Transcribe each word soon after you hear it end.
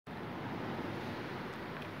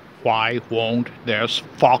Why won't this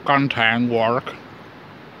fucking thing work?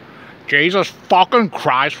 Jesus fucking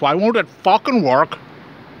Christ, why won't it fucking work?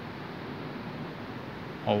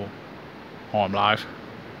 Oh, I'm live.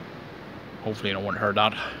 Hopefully no one heard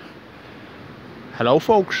that. Hello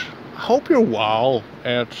folks, I hope you're well.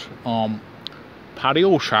 It's Paddy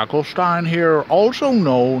O'Shacklestein here, also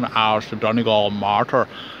known as the Donegal Martyr,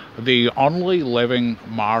 the only living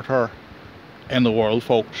martyr in the world,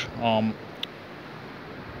 folks.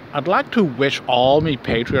 I'd like to wish all me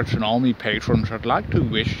patriots and all me patrons, I'd like to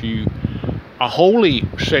wish you a holy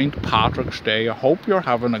St. Patrick's Day. I hope you're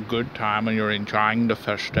having a good time and you're enjoying the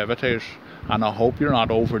festivities, and I hope you're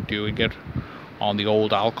not overdoing it on the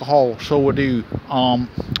old alcohol. So I do,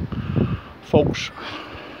 folks,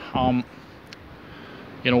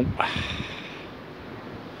 you know,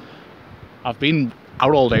 I've been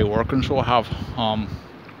out all day working, so I have,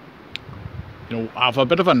 you know, I have a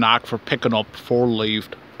bit of a knack for picking up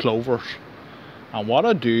four-leaved clovers. And what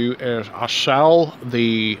I do is I sell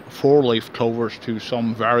the four-leaf clovers to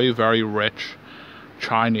some very, very rich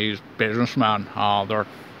Chinese businessmen. They're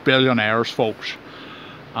billionaires, folks.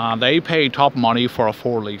 And they pay top money for a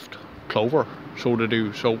four-leafed clover, so to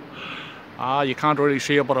do. So, you can't really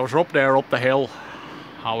see it, but I was up there, up the hill.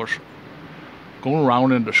 I was going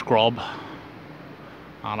around in the scrub,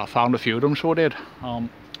 and I found a few of them, so I did.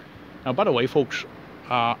 Now, by the way, folks,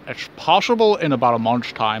 it's possible in about a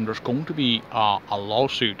month's time there's going to be a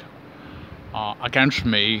lawsuit against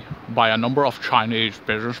me by a number of Chinese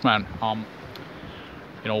businessmen.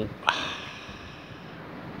 You know,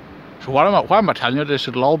 so why am I telling you this?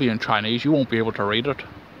 It'll all be in Chinese. You won't be able to read it.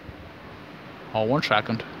 Oh, 1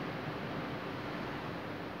 second.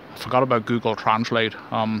 I forgot about Google Translate.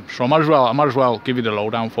 So I might as well give you the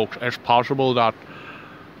lowdown, folks. It's possible that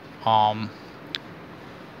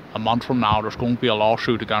a month from now there's going to be a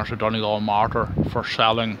lawsuit against the Donegal Martyr for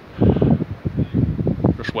selling.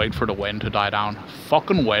 Just wait for the wind to die down.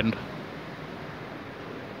 Fucking wind.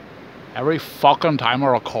 Every fucking time I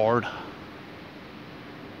record.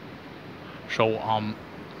 So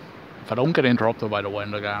if I don't get interrupted by the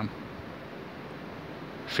wind again.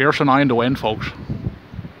 Fierce and I in the wind, folks.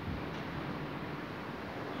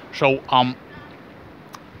 So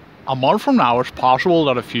a month from now it's possible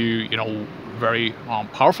that a few, you know, very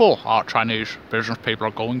powerful Chinese business people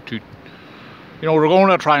are going to, you know, they're going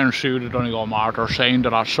to try and sue the Donegal Martyr, saying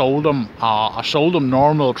that I sold them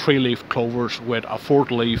normal three-leaf clovers with a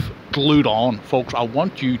fourth leaf glued on. Folks, I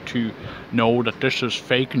want you to know that this is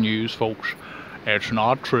fake news, folks. It's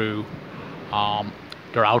not true.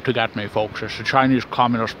 They're out to get me, folks. It's the Chinese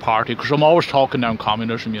Communist Party, because I'm always talking down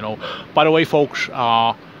communism, you know. By the way, folks,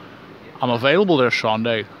 I'm available this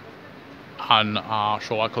Sunday, and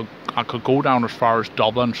so I could go down as far as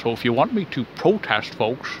Dublin. So if you want me to protest,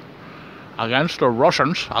 folks, against the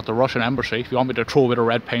Russians at the Russian embassy, if you want me to throw a bit of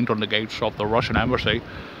red paint on the gates of the Russian embassy,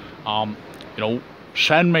 you know,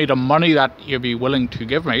 send me the money that you'd be willing to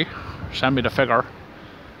give me. Send me the figure,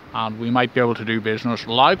 and we might be able to do business.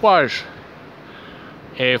 Likewise,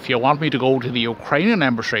 if you want me to go to the Ukrainian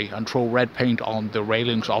embassy and throw red paint on the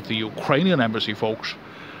railings of the Ukrainian embassy, folks,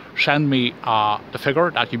 send me the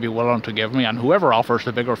figure that you'd be willing to give me, and whoever offers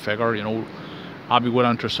the bigger figure, you know, I'll be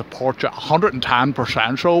willing to support you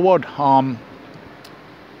 110%. So I would.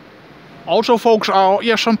 Also, folks,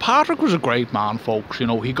 yeah, St. Patrick was a great man, folks. You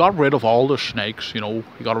know, he got rid of all the snakes. You know,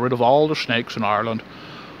 he got rid of all the snakes in Ireland.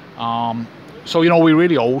 So you know, we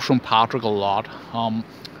really owe St. Patrick a lot.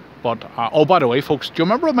 But oh, by the way, folks, do you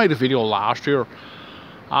remember I made a video last year?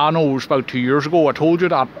 I know it was about 2 years ago. I told you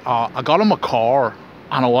that I got in my car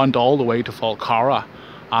and I went all the way to Falcara,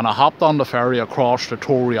 and I hopped on the ferry across to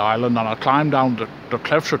Tory Island, and I climbed down the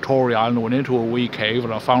cliffs of Tory Island and went into a wee cave,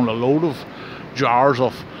 and I found a load of jars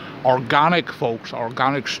of organic, folks,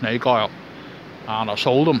 organic snake oil, and I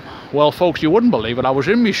sold them. Well, folks, you wouldn't believe it. I was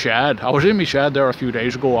in my shed there a few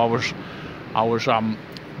days ago. I was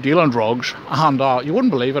dealing drugs, and you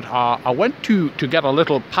wouldn't believe it. I went to get a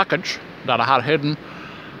little package that I had hidden,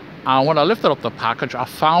 and when I lifted up the package, I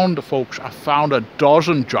found, folks, a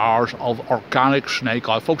dozen jars of organic snake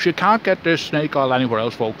oil. Folks, you can't get this snake oil anywhere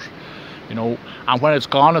else, folks. You know, and when it's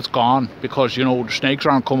gone, because, you know, the snakes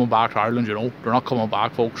aren't coming back to Ireland, you know. They're not coming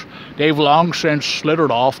back, folks. They've long since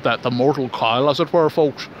slithered off the mortal coil, as it were,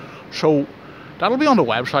 folks. So that'll be on the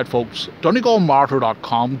website, folks.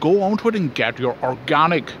 DonegalMartyr.com. Go onto it and get your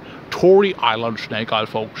organic Tory Island snake oil,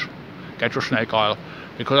 folks. Get your snake oil.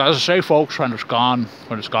 Because as I say, folks, when it's gone,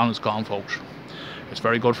 it's gone, folks. It's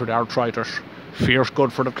very good for the arthritis. Fierce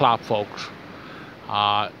good for the clap, folks.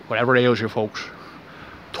 Whatever ails you, folks.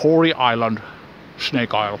 Tory Island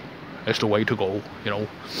snake oil is the way to go, you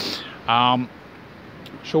know.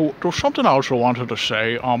 So there's something else I wanted to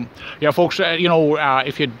say. Yeah, folks,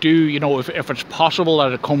 if you do, if it's possible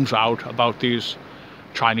that it comes out about these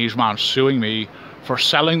Chinese man suing me for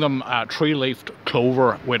selling them 3-leafed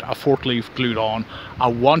clover with a 4th leaf glued on, I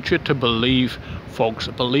want you to believe, folks,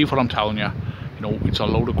 believe what I'm telling you. It's a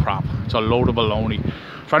load of crap. It's a load of baloney.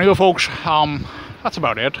 So anyway, folks, that's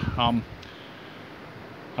about it. I'm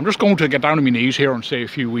just going to get down on my knees here and say a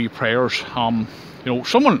few wee prayers. Some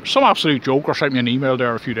absolute joker sent me an email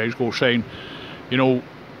there a few days ago saying, do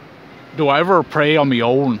I ever pray on my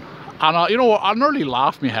own? And I nearly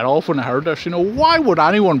laughed my head off when I heard this. Why would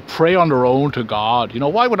anyone pray on their own to God?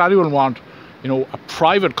 Why would anyone want, a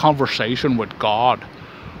private conversation with God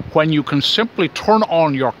when you can simply turn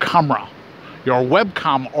on your camera, your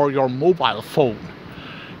webcam, or your mobile phone?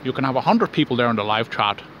 You can have 100 people there in the live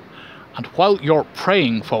chat, and while you're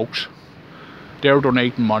praying, folks, they're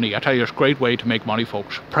donating money. I tell you, it's a great way to make money,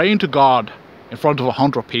 folks. Praying to God in front of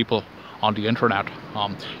 100 people on the internet.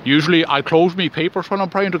 Usually I close my papers when I'm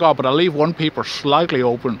praying to God, but I leave one paper slightly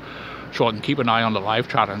open so I can keep an eye on the live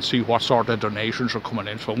chat and see what sort of donations are coming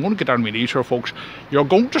in. So I'm going to get down on my knees here, folks. You're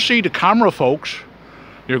going to see the camera, folks.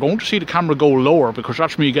 You're going to see the camera go lower because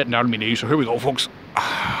that's me getting down on my knees. So here we go, folks.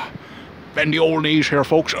 Bend the old knees here,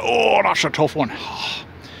 folks. Oh, that's a tough one.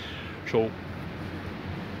 So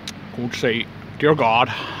I'm going to say, dear God,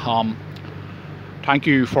 thank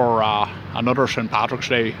you for another St. Patrick's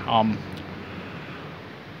Day. I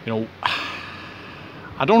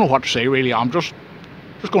don't know what to say really. I'm just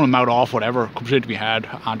going to mouth off whatever comes into my head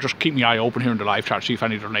and just keep my eye open here in the live chat, see if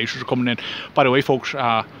any donations are coming in. By the way, folks,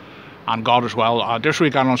 and God as well, this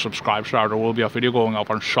weekend on Subscribestar there will be a video going up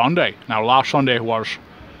on Sunday. Now, last Sunday was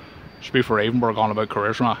Speak for Edinburgh on about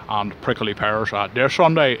charisma and prickly pears. This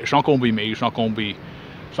Sunday, it's not going to be me. It's not going to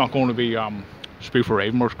be Speak for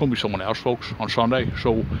Edinburgh. It's going to be someone else, folks, on Sunday.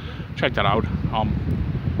 So check that out.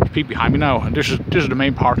 There's people behind me now, and this is the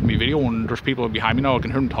main part of my video, and there's people behind me now. I can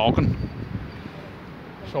hear them talking.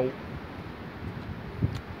 So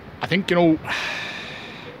I think, I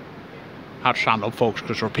have to stand up, folks,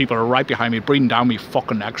 because there are people right behind me breathing down me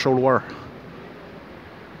fucking neck, so they were.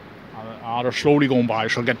 They're slowly going by,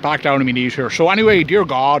 so I'll get back down on my knees here. So anyway, dear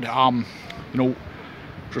God,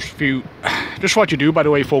 just a few. This is what you do, by the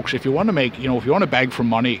way, folks. If you want to make, if you want to beg for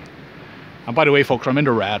money, and by the way, folks, I'm in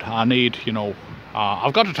the red. I need,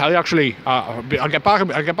 I've got to tell you actually. I'll get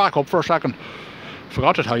back up for a second.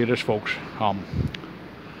 Forgot to tell you this, folks. When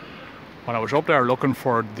I was up there looking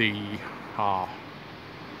for the, the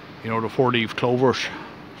 4-leaf clovers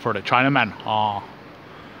for the Chinamen,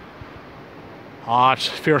 it's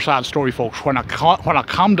a fair sad story, folks. When I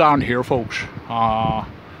come down here, folks,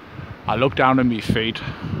 I looked down at my feet,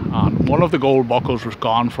 and one of the gold buckles was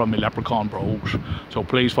gone from my Leprechaun brogues. So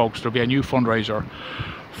please, folks, there'll be a new fundraiser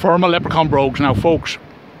for my Leprechaun brogues. Now, folks,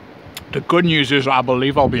 the good news is I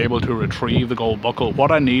believe I'll be able to retrieve the gold buckle.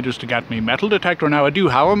 What I need is to get me metal detector. Now, I do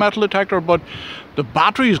have a metal detector, but the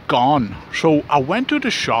battery's gone. So I went to the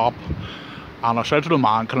shop and I said to the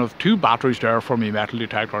man, can I have 2 batteries there for me metal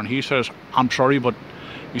detector? And he says, I'm sorry, but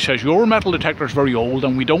he says, your metal detector is very old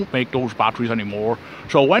and we don't make those batteries anymore.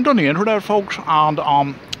 So I went on the internet, folks, and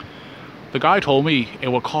the guy told me it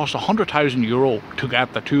would cost €100,000 to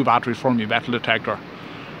get the 2 batteries for me metal detector.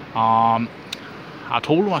 I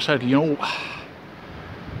told him, I said,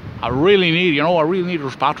 I really need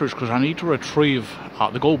those batteries because I need to retrieve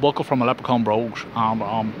the gold buckle from a Leprechaun brogues.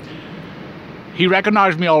 He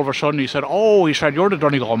recognised me all of a sudden. He said, oh, he said, you're the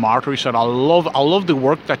Donegal Martyr. He said, I love the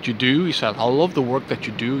work that you do. He said, I love the work that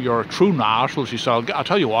you do. You're a true national. He said, I'll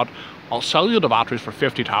tell you what, I'll sell you the batteries for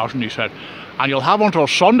 50,000. He said, and you'll have until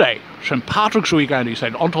Sunday, St. Patrick's weekend. He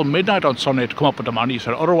said, until midnight on Sunday to come up with the money. He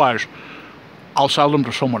said, otherwise, I'll sell them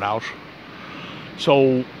to someone else.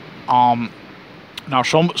 So, now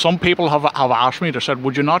some people have asked me, they said,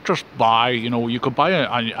 would you not just buy, you could buy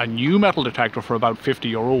a new metal detector for about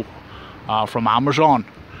 €50 from Amazon,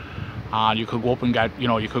 and you could go up and get,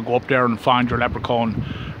 you could go up there and find your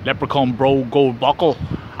Leprechaun brogue gold buckle,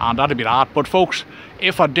 and that'd be that. But folks,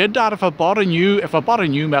 if I did that, if I bought a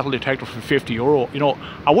new metal detector for €50,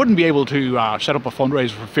 I wouldn't be able to set up a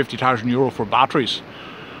fundraiser for €50,000 for batteries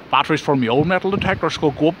for my old metal detector.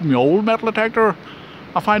 So go up in my old metal detector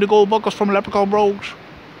and find the gold buckles from Leprechaun brogues.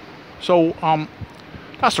 So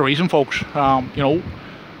that's the reason, folks.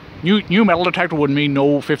 New metal detector would mean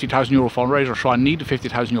no €50,000 fundraiser, so I need the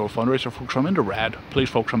 €50,000 fundraiser, folks. I'm in the red. Please,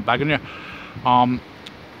 folks, I'm begging you. I'm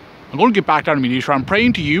going to get back down to my knees. I'm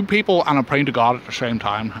praying to you people, and I'm praying to God at the same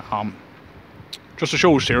time. Just to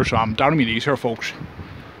show us here, so I'm down on my knees here, folks.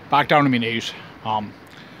 Back down on my knees.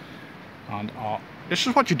 this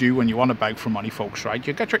is what you do when you want to beg for money, folks, right?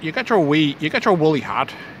 You get your woolly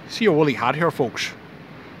hat. See your woolly hat here, folks?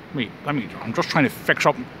 I'm just trying to fix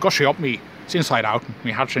up, gussy up me. It's inside out.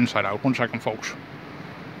 My hat's inside out. 1 second, folks.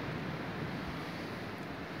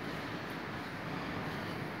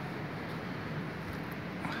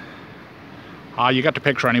 You get the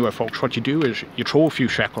picture anyway, folks. What you do is you throw a few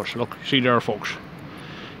shekels. Look, see there, folks.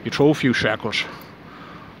 You throw a few shekels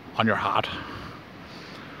on your hat.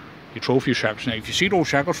 You throw a few shekels. Now, if you see those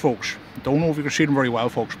shekels, folks, don't know if you can see them very well,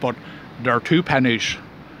 folks, but they're 2 pennies.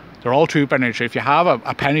 They're all 2 pennies. If you have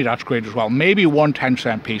a penny, that's great as well. Maybe 1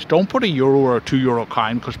 10-cent piece. Don't put a euro or a €2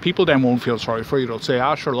 coin, because people then won't feel sorry for you. They'll say,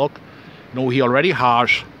 ah, sure, look, you know, he already has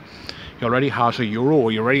a euro,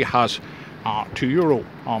 or he already has €2.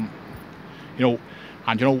 You know,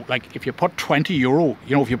 and you know, like if you put €20, you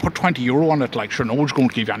know, if you put €20 on it, like sure, no one's going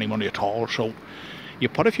to give you any money at all. So you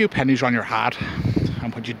put a few pennies on your hat,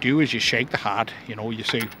 and what you do is you shake the hat. You know, you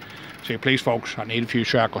say, please, folks, I need a few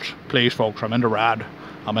shekels. Please, folks, I'm in the rad.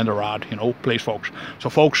 You know, please, folks. So,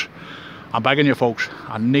 folks, I'm begging you, folks,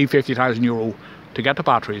 I need €50,000 to get the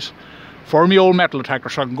batteries for my old metal detector,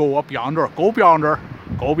 so I can go up yonder. Go beyonder,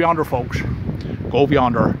 folks. Go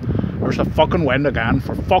beyonder. There's the fucking wind again,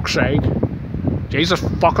 for fuck's sake. Jesus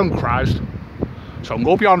fucking Christ. So I can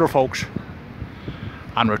go up yonder, folks,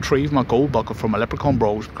 and retrieve my gold bucket from my Leprechaun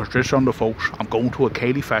bros, because this Sunday, folks, I'm going to a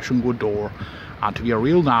Katie Fashion Good door, and to be a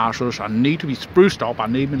real narcissist, I need to be spruced up. I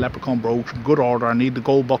need my Leprechaun bros in good order. I need the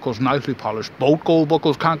gold buckles nicely polished. Both gold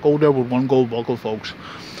buckles can't go there with 1 gold buckle, folks.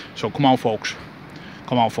 So come on, folks.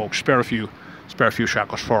 Come on, folks. Spare a few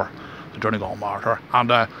shekels for the Donegal Martyr.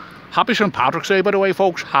 And happy St. Patrick's Day, by the way,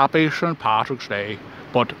 folks. Happy St. Patrick's Day.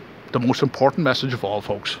 But the most important message of all,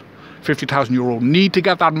 folks, €50,000. Need to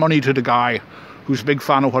get that money to the guy who's a big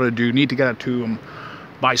fan of what I do. Need to get it to him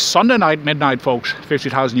by Sunday night, midnight, folks.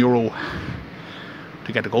 €50,000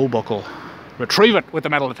 to get the gold buckle. Retrieve it with the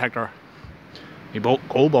metal detector. My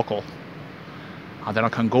gold buckle. And then I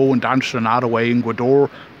can go and dance the night away in Gweedore,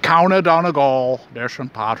 County Donegal. There's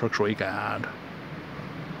St. Patrick's weekend.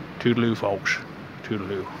 Toodaloo, folks.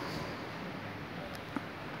 Toodaloo.